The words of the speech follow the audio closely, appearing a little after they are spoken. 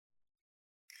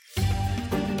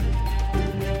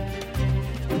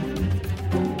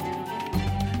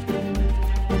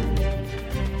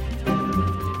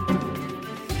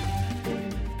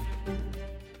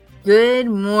Good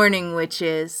morning,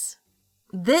 witches.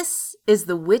 This is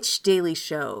the Witch Daily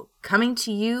Show, coming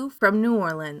to you from New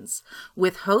Orleans,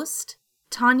 with host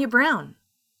Tanya Brown.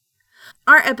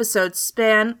 Our episodes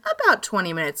span about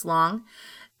 20 minutes long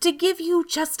to give you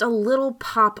just a little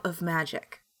pop of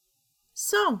magic.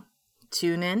 So,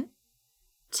 tune in,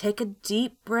 take a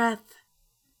deep breath,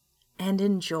 and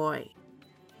enjoy.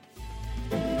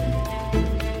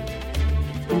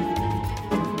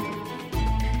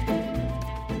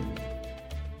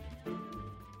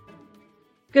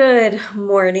 Good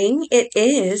morning. It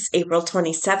is April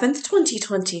 27th,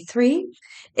 2023.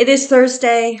 It is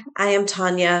Thursday. I am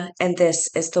Tanya, and this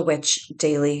is the Witch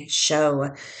Daily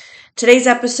Show. Today's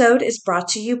episode is brought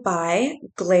to you by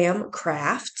Glam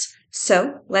Craft.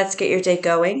 So let's get your day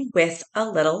going with a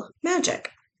little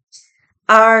magic.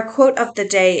 Our quote of the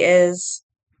day is,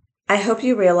 I hope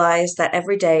you realize that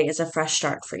every day is a fresh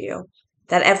start for you,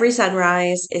 that every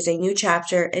sunrise is a new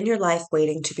chapter in your life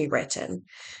waiting to be written,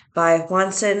 by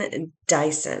Wanson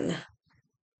Dyson.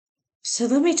 So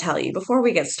let me tell you before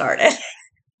we get started,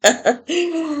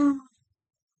 I'm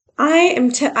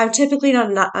typically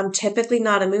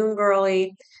not a moon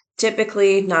girly,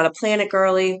 typically not a planet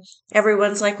girly.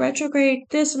 Everyone's like retrograde,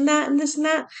 this and that and this and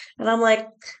that, and I'm like,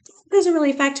 it doesn't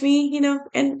really affect me,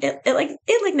 and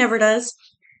it never does.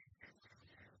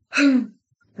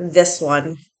 This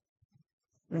one.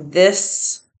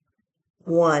 This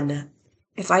one.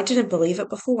 If I didn't believe it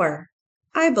before,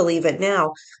 I believe it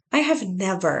now. I have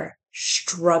never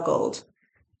struggled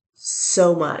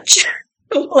so much.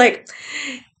 Like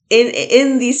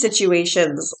in these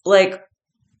situations, we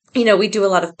do a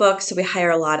lot of books, so we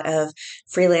hire a lot of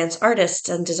freelance artists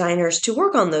and designers to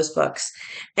work on those books.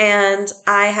 And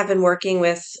I have been working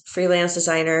with freelance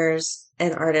designers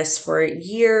and artists for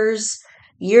years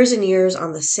and years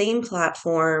on the same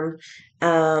platform.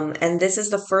 And this is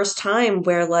the first time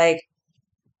where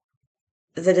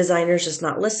the designer's just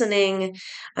not listening.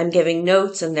 I'm giving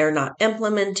notes and they're not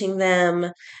implementing them.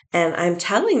 And I'm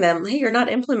telling them, hey, you're not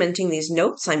implementing these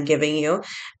notes I'm giving you.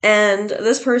 And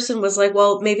this person was like,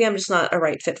 well, maybe I'm just not a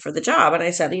right fit for the job. And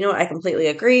I said, I completely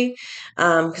agree.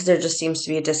 Because there just seems to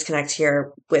be a disconnect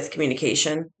here with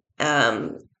communication.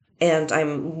 And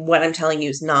what I'm telling you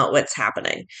is not what's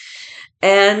happening.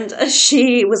 And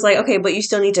she was like, okay, but you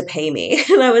still need to pay me.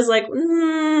 And I was like,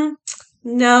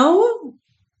 no,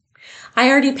 I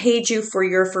already paid you for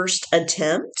your first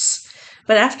attempt,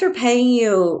 but after paying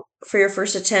you for your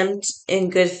first attempt in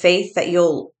good faith that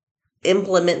you'll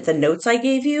implement the notes I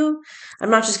gave you, I'm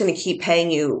not just going to keep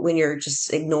paying you when you're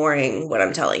just ignoring what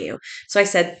I'm telling you. So I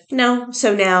said, no.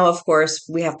 So now, of course,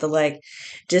 we have to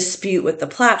dispute with the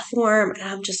platform. And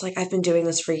I'm just like, I've been doing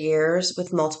this for years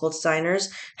with multiple designers,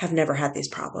 have never had these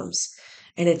problems.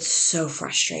 And it's so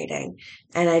frustrating.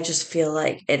 And I just feel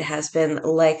like it has been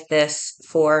like this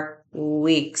for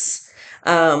weeks.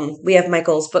 We have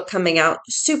Michael's book coming out,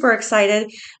 super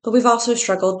excited, but we've also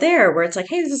struggled there where it's like,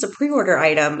 hey, this is a pre-order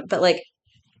item, but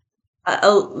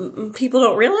people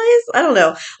don't realize, I don't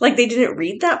know, they didn't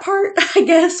read that part, I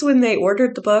guess, when they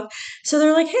ordered the book. So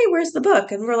they're like, hey, where's the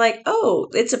book? And we're like, oh,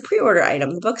 it's a pre-order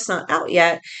item. The book's not out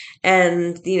yet.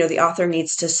 And, the author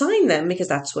needs to sign them because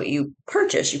that's what you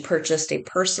purchase. You purchased a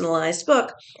personalized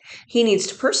book. He needs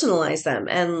to personalize them.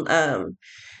 And,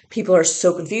 people are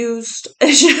so confused.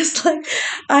 It's just like,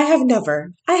 I have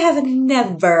never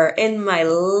in my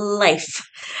life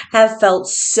have felt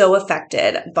so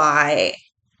affected by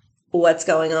what's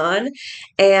going on.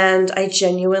 And I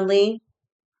genuinely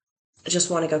just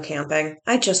want to go camping.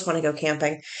 I just want to go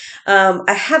camping.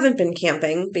 I haven't been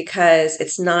camping because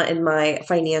it's not in my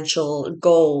financial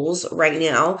goals right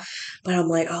now. But I'm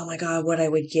like, oh my God, what I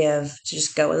would give to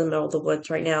just go in the middle of the woods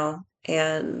right now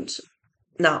and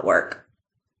not work.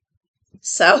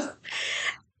 So,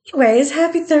 anyways,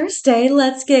 happy Thursday.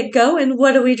 Let's get going.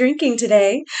 What are we drinking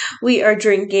today? We are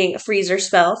drinking Freezer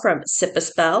Spell from Sip a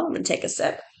Spell. I'm going to take a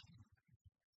sip.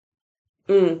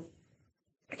 It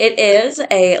is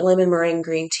a lemon meringue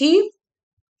green tea.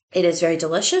 It is very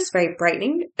delicious, very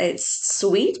brightening. It's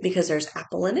sweet because there's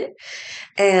apple in it.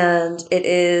 And it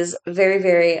is very,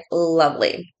 very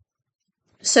lovely.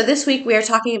 So this week we are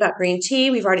talking about green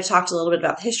tea. We've already talked a little bit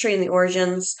about the history and the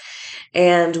origins.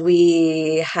 And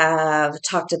we have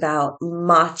talked about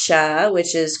matcha,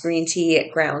 which is green tea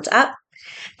ground up.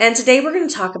 And today we're going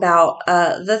to talk about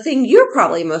the thing you're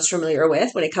probably most familiar with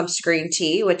when it comes to green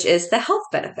tea, which is the health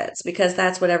benefits, because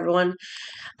that's what everyone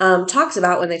talks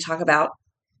about when they talk about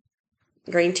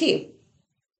green tea.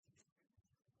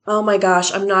 Oh my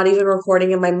gosh, I'm not even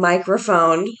recording in my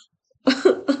microphone.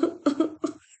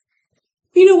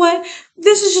 You know what?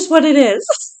 This is just what it is.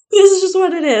 This is just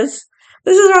what it is.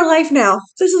 This is our life now.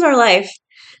 This is our life.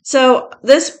 So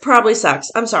this probably sucks.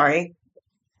 I'm sorry.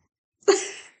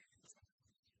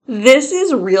 This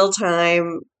is real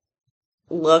time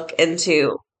look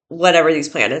into whatever these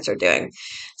planets are doing.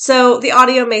 So the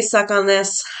audio may suck on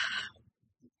this.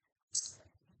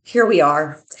 Here we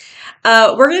are.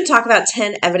 We're going to talk about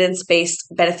 10 evidence-based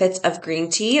benefits of green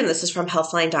tea, and this is from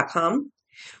healthline.com.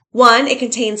 1, it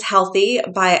contains healthy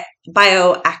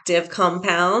bioactive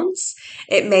compounds.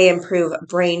 It may improve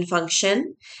brain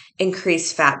function,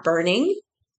 increase fat burning.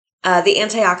 The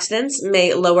antioxidants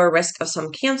may lower risk of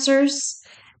some cancers.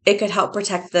 It could help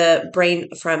protect the brain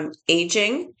from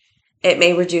aging. It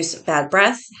may reduce bad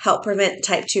breath, help prevent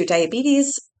type 2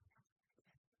 diabetes,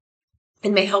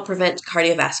 and may help prevent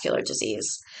cardiovascular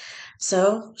disease.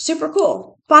 So, super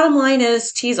cool. Bottom line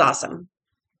is, tea's awesome.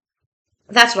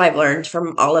 That's what I've learned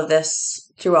from all of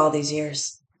this through all these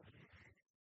years.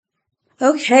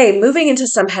 Okay, moving into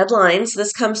some headlines.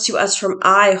 This comes to us from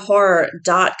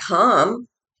iHorror.com.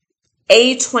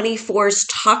 A24's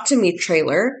Talk to Me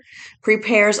trailer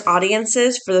prepares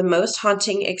audiences for the most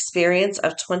haunting experience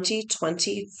of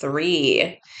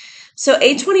 2023. So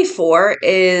A24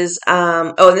 is,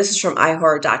 and this is from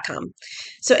iHorror.com.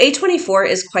 So A24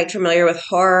 is quite familiar with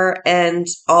horror and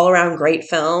all around great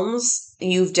films.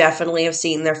 You definitely have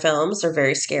seen their films. They're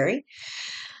very scary.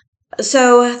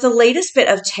 So the latest bit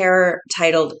of terror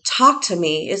titled Talk to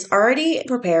Me is already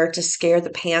prepared to scare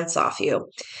the pants off you.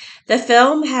 The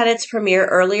film had its premiere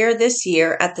earlier this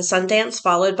year at the Sundance,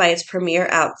 followed by its premiere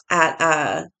out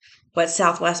at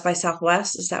Southwest by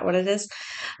Southwest? Is that what it is?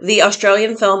 The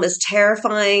Australian film is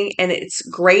terrifying, and it's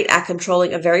great at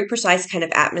controlling a very precise kind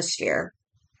of atmosphere.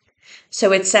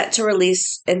 So it's set to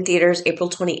release in theaters April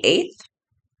 28th.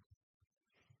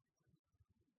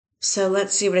 So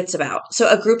let's see what it's about. So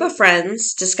a group of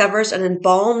friends discovers an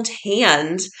embalmed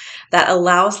hand that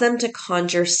allows them to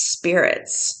conjure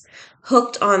spirits.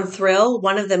 Hooked on thrill,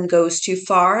 one of them goes too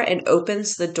far and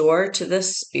opens the door to the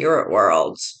spirit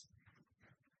world.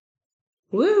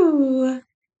 Woo!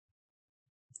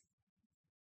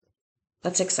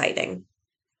 That's exciting.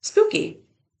 Spooky.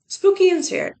 Spooky and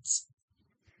spirits.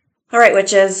 All right,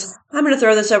 witches. I'm going to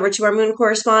throw this over to our moon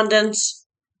correspondent.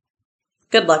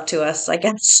 Good luck to us, I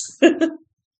guess.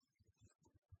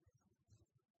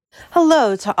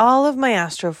 Hello to all of my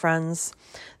astro friends.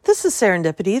 This is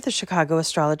Serendipity, the Chicago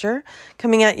astrologer,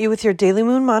 coming at you with your daily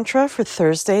moon mantra for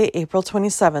Thursday, April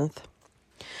 27th.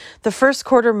 The first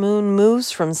quarter moon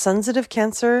moves from sensitive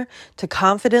Cancer to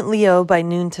confident Leo by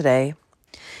noon today.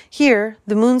 Here,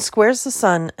 the moon squares the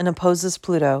sun and opposes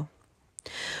Pluto.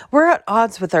 We're at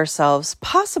odds with ourselves,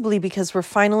 possibly because we're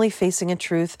finally facing a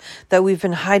truth that we've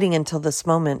been hiding until this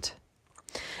moment.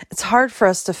 It's hard for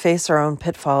us to face our own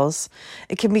pitfalls.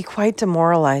 It can be quite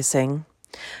demoralizing.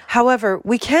 However,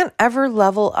 we can't ever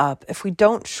level up if we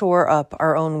don't shore up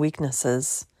our own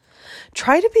weaknesses.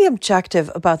 Try to be objective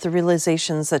about the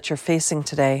realizations that you're facing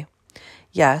today.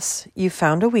 Yes, you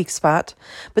found a weak spot,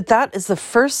 but that is the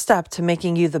first step to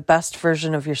making you the best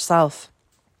version of yourself.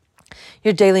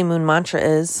 Your daily moon mantra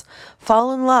is,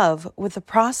 fall in love with the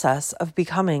process of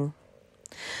becoming.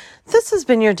 This has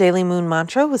been your daily moon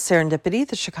mantra with Serendipity,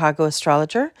 the Chicago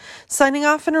astrologer, signing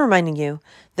off and reminding you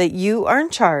that you are in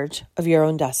charge of your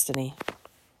own destiny.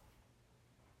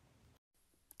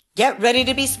 Get ready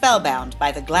to be spellbound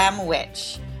by the Glam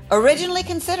Witch. Originally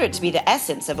considered to be the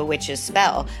essence of a witch's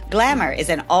spell, glamour is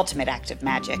an ultimate act of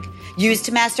magic. Used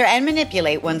to master and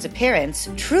manipulate one's appearance,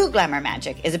 true glamour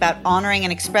magic is about honoring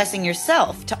and expressing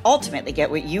yourself to ultimately get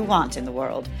what you want in the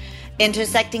world.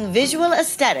 Intersecting visual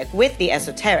aesthetic with the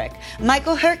esoteric,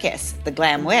 Michael Herkis, the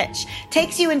Glam Witch,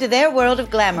 takes you into their world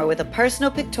of glamour with a personal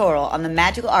pictorial on the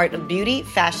magical art of beauty,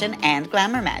 fashion, and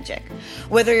glamour magic.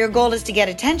 Whether your goal is to get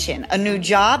attention, a new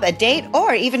job, a date,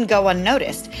 or even go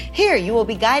unnoticed, here you will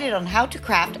be guided on how to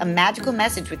craft a magical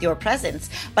message with your presence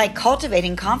by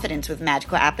cultivating confidence with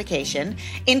magical application,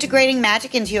 integrating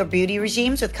magic into your beauty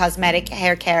regimes with cosmetic,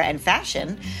 hair care, and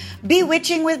fashion,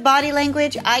 bewitching with body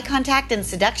language, eye contact, and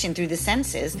seduction through the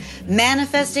senses,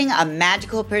 manifesting a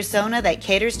magical persona that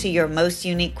caters to your most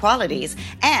unique qualities,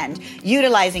 and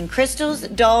utilizing crystals,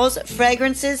 dolls,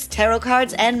 fragrances, tarot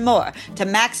cards, and more to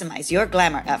maximize your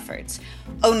glamour efforts.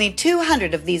 Only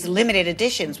 200 of these limited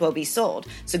editions will be sold,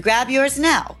 so grab yours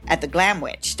now at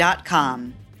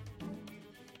theglamwitch.com.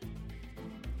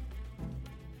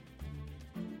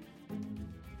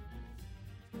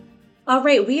 All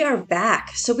right, we are back.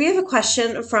 So we have a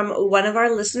question from one of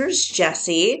our listeners,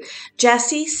 Jessie.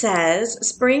 Jessie says,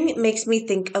 spring makes me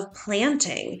think of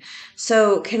planting.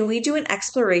 So can we do an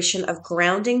exploration of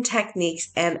grounding techniques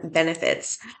and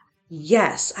benefits?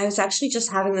 Yes, I was actually just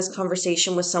having this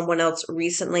conversation with someone else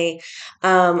recently,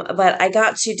 but I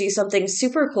got to do something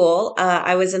super cool.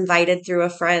 I was invited through a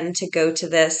friend to go to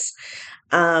this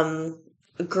um,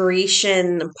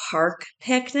 Grecian park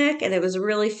picnic, and it was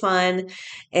really fun.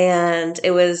 And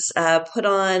it was put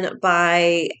on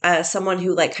by someone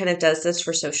who like kind of does this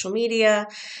for social media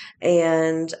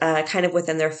and kind of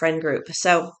within their friend group.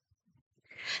 So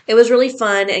it was really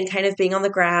fun and kind of being on the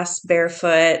grass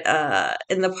barefoot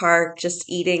in the park, just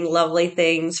eating lovely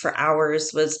things for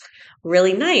hours was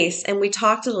really nice. And we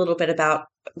talked a little bit about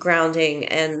grounding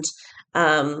and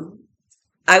um,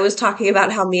 I was talking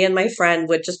about how me and my friend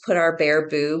would just put our bare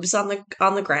boobs on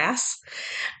the grass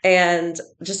and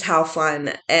just how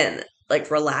fun and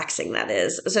like relaxing that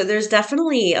is. So there's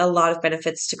definitely a lot of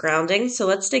benefits to grounding. So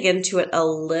let's dig into it a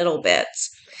little bit.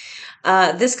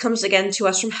 This comes again to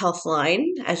us from Healthline,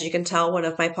 as you can tell, one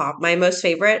of my most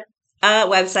favorite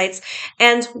websites.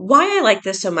 And why I like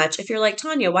this so much, if you're like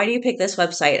Tanya, why do you pick this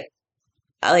website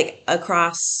like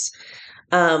across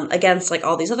against like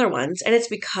all these other ones? And it's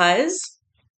because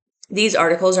these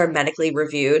articles are medically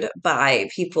reviewed by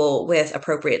people with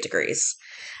appropriate degrees.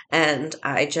 And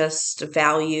I just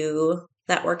value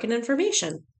that work and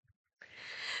information.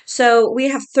 So, we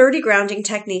have 30 grounding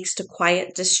techniques to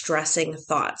quiet distressing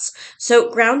thoughts.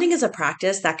 So, grounding is a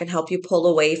practice that can help you pull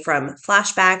away from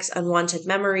flashbacks, unwanted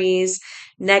memories,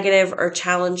 negative or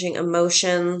challenging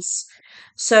emotions.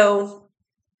 So,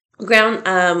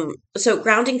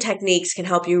 grounding techniques can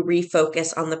help you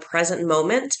refocus on the present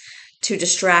moment to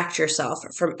distract yourself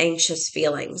from anxious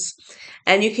feelings.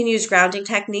 And you can use grounding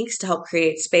techniques to help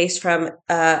create space from,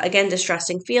 again,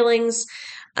 distressing feelings,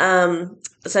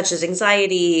 such as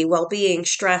anxiety, well being,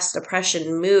 stress,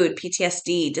 depression, mood,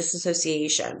 PTSD,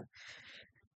 disassociation.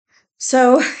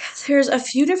 So, there's a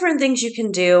few different things you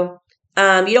can do.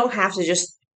 You don't have to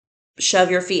just shove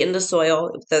your feet into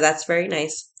soil, though that's very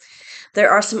nice.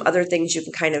 There are some other things you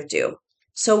can kind of do.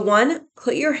 So, one,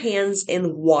 put your hands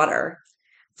in water.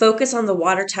 Focus on the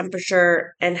water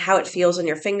temperature and how it feels on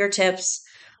your fingertips,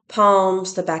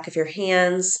 palms, the back of your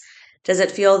hands. Does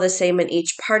it feel the same in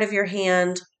each part of your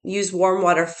hand? Use warm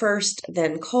water first,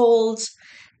 then cold.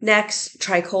 Next,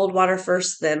 try cold water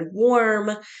first, then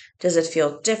warm. Does it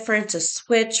feel different to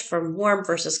switch from warm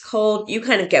versus cold? You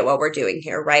kind of get what we're doing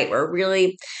here, right? We're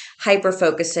really hyper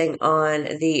focusing on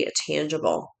the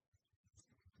tangible.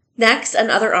 Next,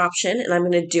 another option, and I'm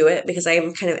going to do it because I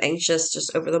am kind of anxious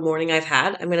just over the morning I've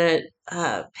had. I'm going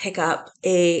to pick up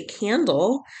a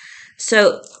candle.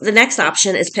 So the next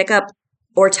option is pick up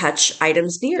or touch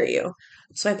items near you.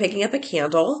 So I'm picking up a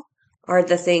candle. Are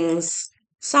the things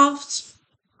soft,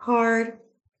 hard,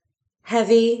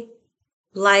 heavy,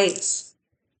 light,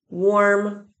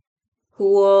 warm,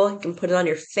 cool? You can put it on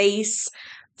your face.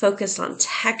 Focus on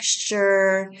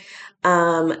texture.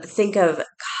 Think of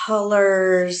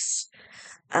colors.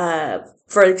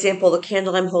 For example, the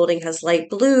candle I'm holding has light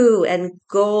blue and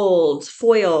gold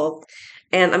foil,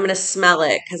 and I'm going to smell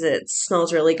it because it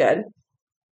smells really good.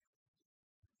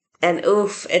 And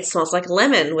oof, it smells like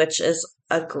lemon, which is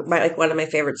like one of my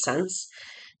favorite scents.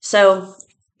 So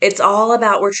it's all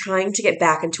about we're trying to get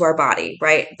back into our body,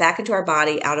 right? Back into our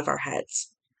body, out of our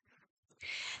heads.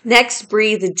 Next,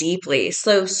 breathe deeply.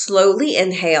 So slowly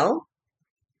inhale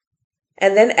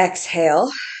and then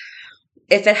exhale.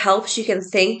 If it helps, you can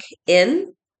think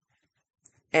in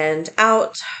and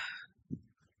out.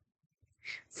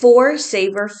 4,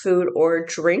 savor food or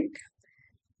drink.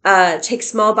 Take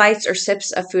small bites or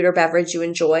sips of food or beverage you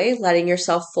enjoy, letting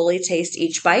yourself fully taste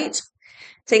each bite.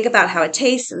 Think about how it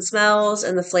tastes and smells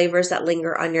and the flavors that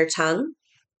linger on your tongue.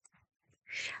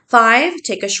 5,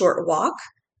 take a short walk.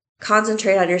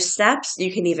 Concentrate on your steps.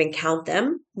 You can even count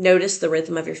them. Notice the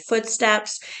rhythm of your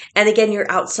footsteps. And again,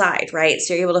 you're outside, right?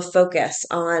 So you're able to focus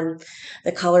on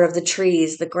the color of the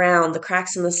trees, the ground, the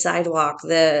cracks in the sidewalk,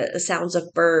 the sounds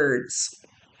of birds.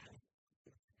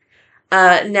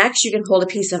 Next, you can hold a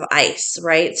piece of ice,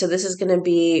 right? So this is going to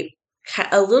be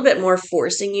a little bit more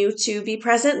forcing you to be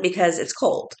present because it's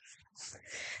cold.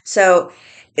 So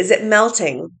is it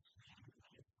melting?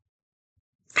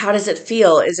 How does it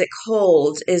feel? Is it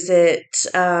cold? Is it,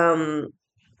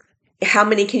 how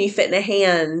many can you fit in a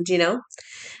hand, you know?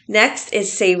 Next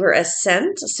is savor a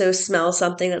scent. So smell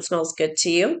something that smells good to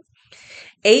you.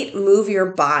 8, move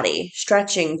your body,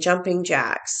 stretching, jumping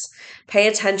jacks. Pay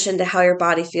attention to how your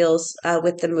body feels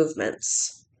with the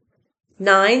movements.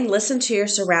 9, listen to your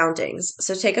surroundings.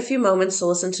 So take a few moments to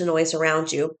listen to noise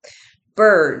around you.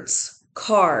 Birds,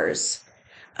 cars,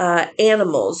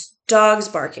 animals, dogs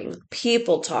barking,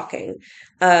 people talking.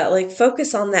 Like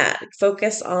focus on that.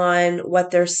 Focus on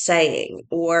what they're saying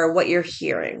or what you're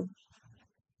hearing.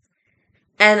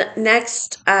 And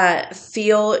next,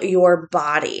 feel your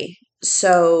body.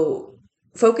 So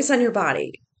focus on your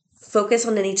body. Focus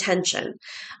on any tension.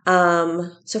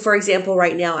 So for example,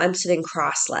 right now I'm sitting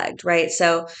cross-legged, right?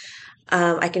 So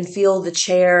I can feel the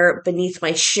chair beneath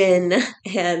my shin,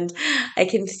 and I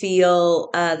can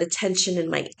feel the tension in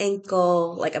my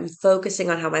ankle. Like I'm focusing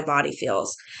on how my body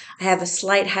feels. I have a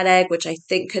slight headache, which I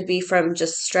think could be from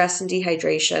just stress and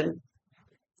dehydration.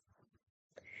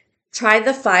 Try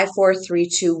the 5, 4, 3,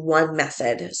 2, 1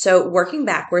 method. So, working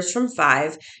backwards from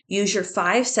 5, use your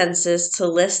 5 senses to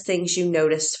list things you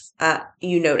notice.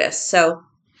 So,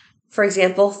 for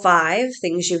example, 5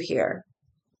 things you hear.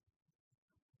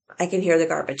 I can hear the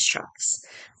garbage trucks.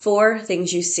 4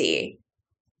 things you see.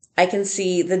 I can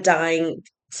see the dying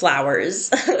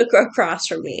flowers across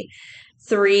from me.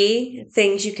 3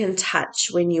 things you can touch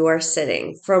when you are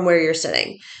sitting from where you're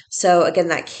sitting. So again,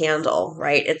 that candle,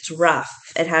 right? It's rough.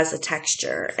 It has a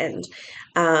texture and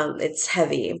it's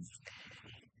heavy.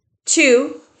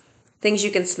 2 things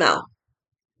you can smell.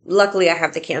 Luckily, I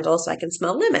have the candle, so I can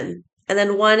smell lemon. And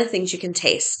then 1 things you can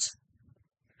taste.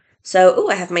 So,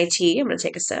 I have my tea. I'm going to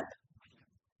take a sip.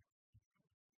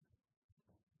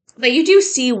 But you do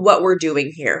see what we're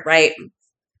doing here, right?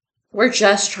 We're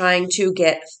just trying to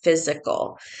get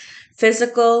physical.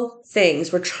 Physical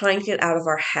things we're trying to get out of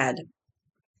our head.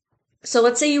 So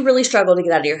let's say you really struggle to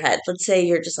get out of your head. Let's say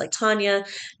you're just like, Tanya,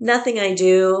 nothing I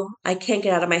do, I can't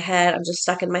get out of my head. I'm just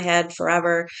stuck in my head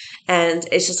forever. And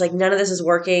it's just like none of this is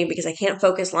working because I can't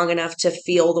focus long enough to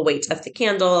feel the weight of the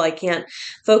candle. I can't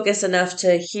focus enough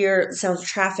to hear the sounds of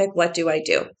traffic. What do I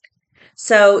do?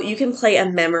 So you can play a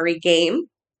memory game.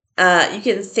 You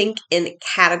can think in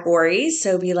categories.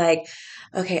 So be like,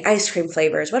 okay, ice cream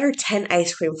flavors. What are 10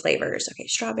 ice cream flavors? Okay,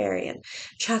 strawberry and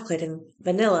chocolate and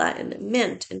vanilla and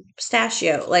mint and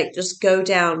pistachio. Like just go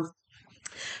down,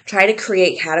 try to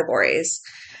create categories.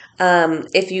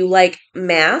 If you like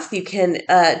math, you can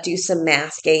do some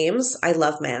math games. I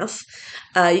love math.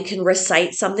 You can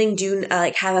recite something, do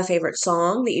like have a favorite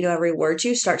song that you know every word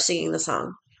to, start singing the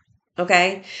song.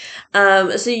 Okay.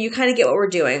 So you kind of get what we're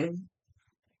doing.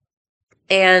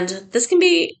 And this can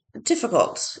be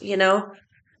difficult, you know.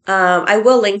 I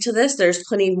will link to this. There's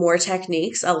plenty more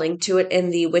techniques. I'll link to it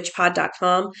in the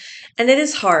witchpod.com. And it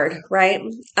is hard, right?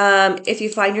 If you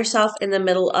find yourself in the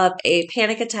middle of a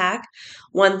panic attack,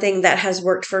 one thing that has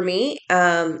worked for me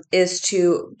is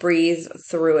to breathe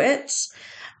through it.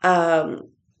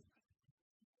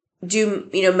 Do,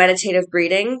 meditative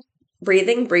breathing. Breathe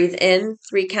in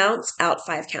 3 counts, out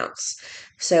 5 counts.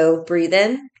 So breathe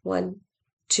in 1,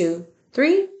 2,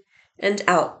 3, and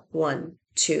out 1,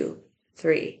 2,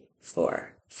 3,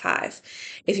 4, 5.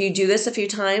 If you do this a few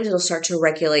times, it'll start to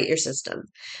regulate your system.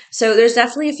 So there's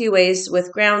definitely a few ways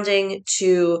with grounding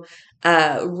to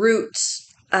root.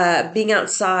 Being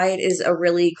outside is a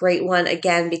really great one,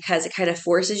 again, because it kind of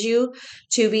forces you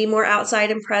to be more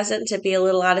outside and present, to be a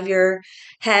little out of your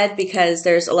head because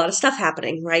there's a lot of stuff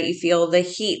happening, right? You feel the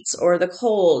heat or the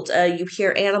cold, you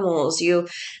hear animals, you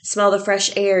smell the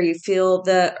fresh air, you feel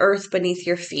the earth beneath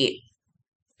your feet.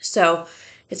 So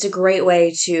it's a great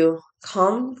way to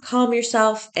calm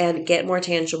yourself and get more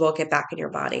tangible, get back in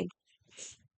your body.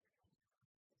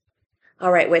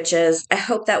 All right, witches, I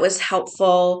hope that was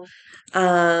helpful.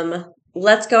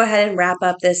 Let's go ahead and wrap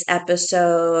up this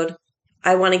episode.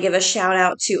 I want to give a shout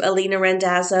out to Alina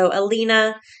Randazzo.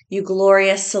 Alina, you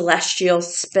glorious celestial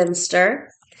spinster.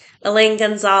 Elaine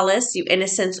Gonzalez, you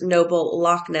innocent, noble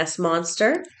Loch Ness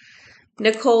monster.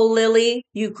 Nicole Lilly,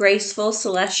 you graceful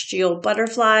celestial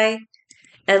butterfly.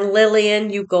 And Lillian,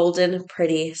 you golden,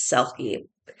 pretty selkie.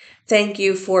 Thank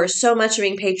you for so much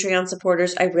being Patreon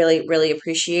supporters. I really, really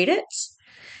appreciate it.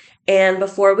 And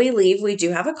before we leave, we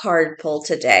do have a card pull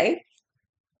today.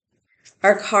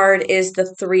 Our card is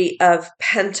the 3 of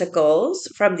Pentacles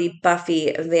from the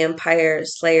Buffy Vampire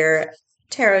Slayer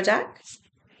tarot deck.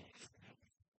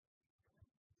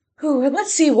 Ooh,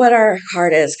 let's see what our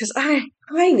card is, because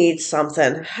I need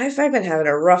something. I've been having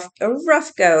a rough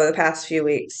go the past few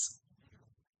weeks.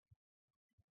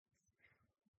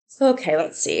 Okay,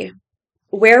 let's see.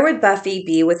 Where would Buffy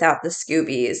be without the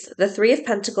Scoobies? The 3 of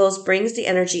Pentacles brings the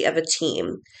energy of a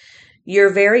team.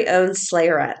 Your very own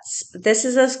Slayerettes. This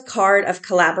is a card of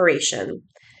collaboration.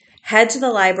 Head to the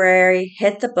library,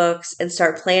 hit the books, and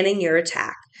start planning your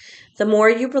attack. The more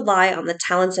you rely on the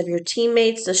talents of your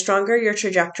teammates, the stronger your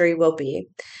trajectory will be.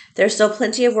 There's still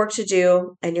plenty of work to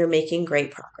do, and you're making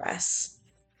great progress.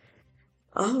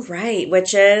 All right,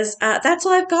 witches. That's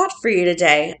all I've got for you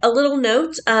today. A little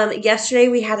note. Yesterday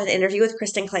we had an interview with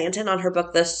Kristen Clanton on her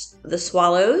book, The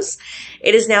Swallows.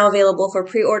 It is now available for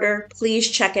pre-order. Please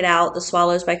check it out. The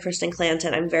Swallows by Kristen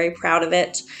Clanton. I'm very proud of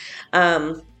it.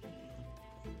 I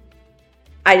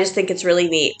just think it's really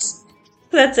neat.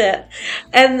 That's it.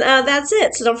 And that's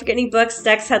it. So don't forget any books,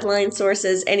 decks, headline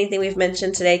sources, anything we've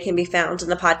mentioned today can be found in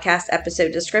the podcast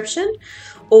episode description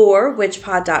or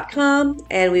witchpod.com.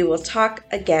 And we will talk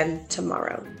again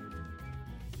tomorrow.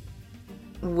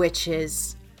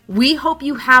 Witches, we hope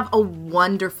you have a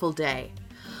wonderful day,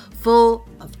 full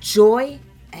of joy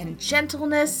and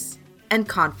gentleness and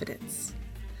confidence.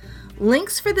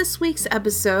 Links for this week's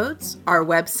episodes, our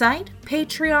website,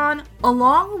 Patreon,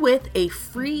 along with a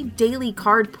free daily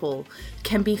card pull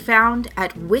can be found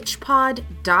at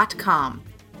witchpod.com.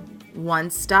 One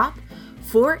stop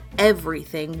for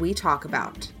everything we talk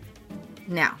about.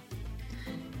 Now,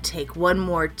 take one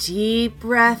more deep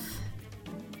breath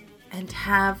and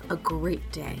have a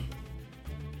great day.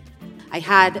 I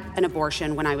had an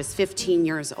abortion when I was 15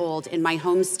 years old in my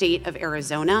home state of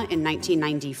Arizona in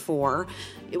 1994.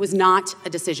 It was not a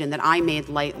decision that I made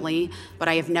lightly, but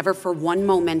I have never for one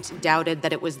moment doubted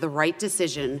that it was the right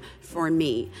decision for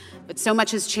me. But so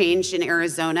much has changed in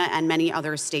Arizona and many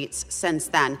other states since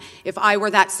then. If I were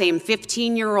that same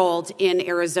 15-year-old in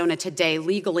Arizona today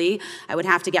legally, I would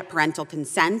have to get parental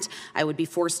consent. I would be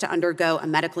forced to undergo a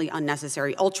medically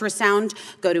unnecessary ultrasound,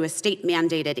 go to a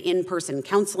state-mandated in-person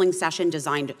counseling session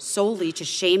designed solely to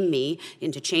shame me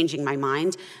into changing my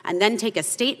mind, and then take a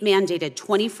state-mandated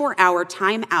 24-hour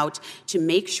time out to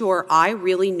make sure I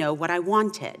really know what I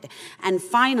wanted. And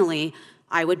finally,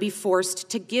 I would be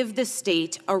forced to give the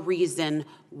state a reason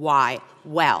why.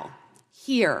 Well,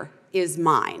 here is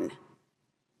mine.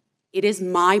 It is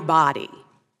my body,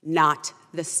 not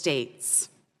the state's.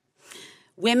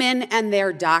 Women and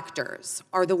their doctors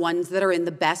are the ones that are in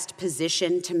the best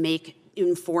position to make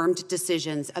informed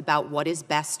decisions about what is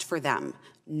best for them.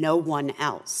 No one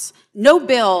else. No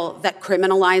bill that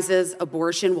criminalizes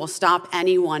abortion will stop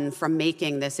anyone from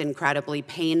making this incredibly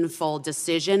painful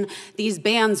decision. These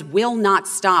bans will not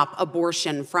stop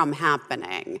abortion from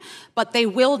happening, but they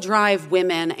will drive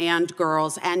women and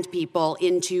girls and people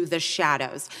into the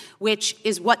shadows, which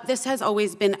is what this has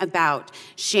always been about,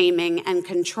 shaming and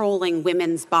controlling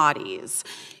women's bodies.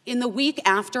 In the week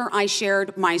after I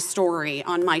shared my story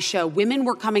on my show, women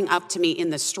were coming up to me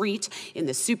in the street, in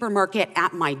the supermarket,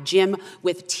 at my gym,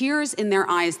 with tears in their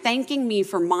eyes, thanking me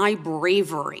for my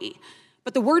bravery.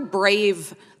 But the word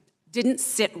brave didn't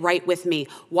sit right with me.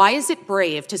 Why is it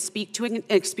brave to speak to an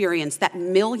experience that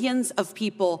millions of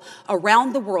people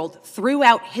around the world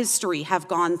throughout history have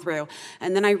gone through?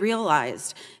 And then I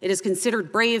realized it is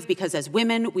considered brave because as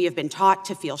women, we have been taught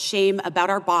to feel shame about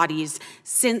our bodies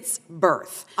since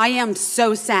birth. I am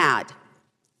so sad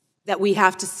that we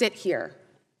have to sit here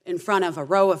in front of a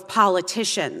row of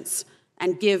politicians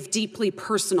and give deeply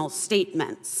personal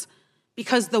statements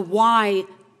because the why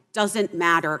doesn't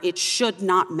matter. It should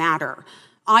not matter.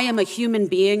 I am a human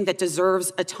being that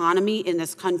deserves autonomy in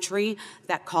this country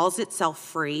that calls itself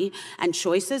free, and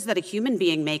choices that a human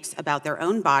being makes about their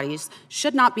own bodies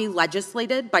should not be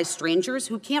legislated by strangers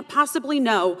who can't possibly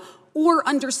know or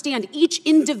understand each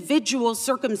individual's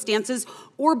circumstances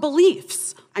or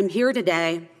beliefs. I'm here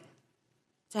today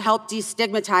to help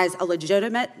destigmatize a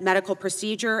legitimate medical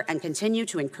procedure and continue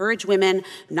to encourage women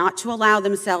not to allow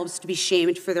themselves to be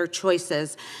shamed for their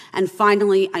choices. And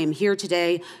finally, I am here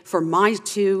today for my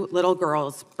two little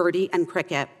girls, Birdie and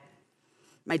Cricket.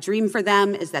 My dream for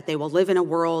them is that they will live in a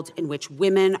world in which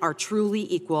women are truly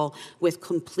equal with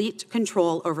complete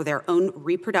control over their own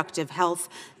reproductive health.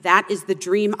 That is the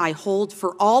dream I hold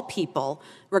for all people,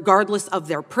 regardless of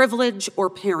their privilege or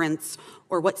parents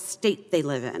or what state they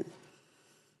live in.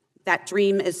 That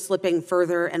dream is slipping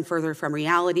further and further from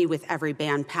reality with every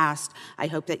ban passed. I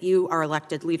hope that you, our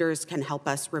elected leaders, can help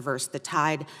us reverse the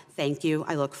tide. Thank you.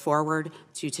 I look forward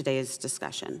to today's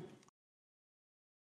discussion.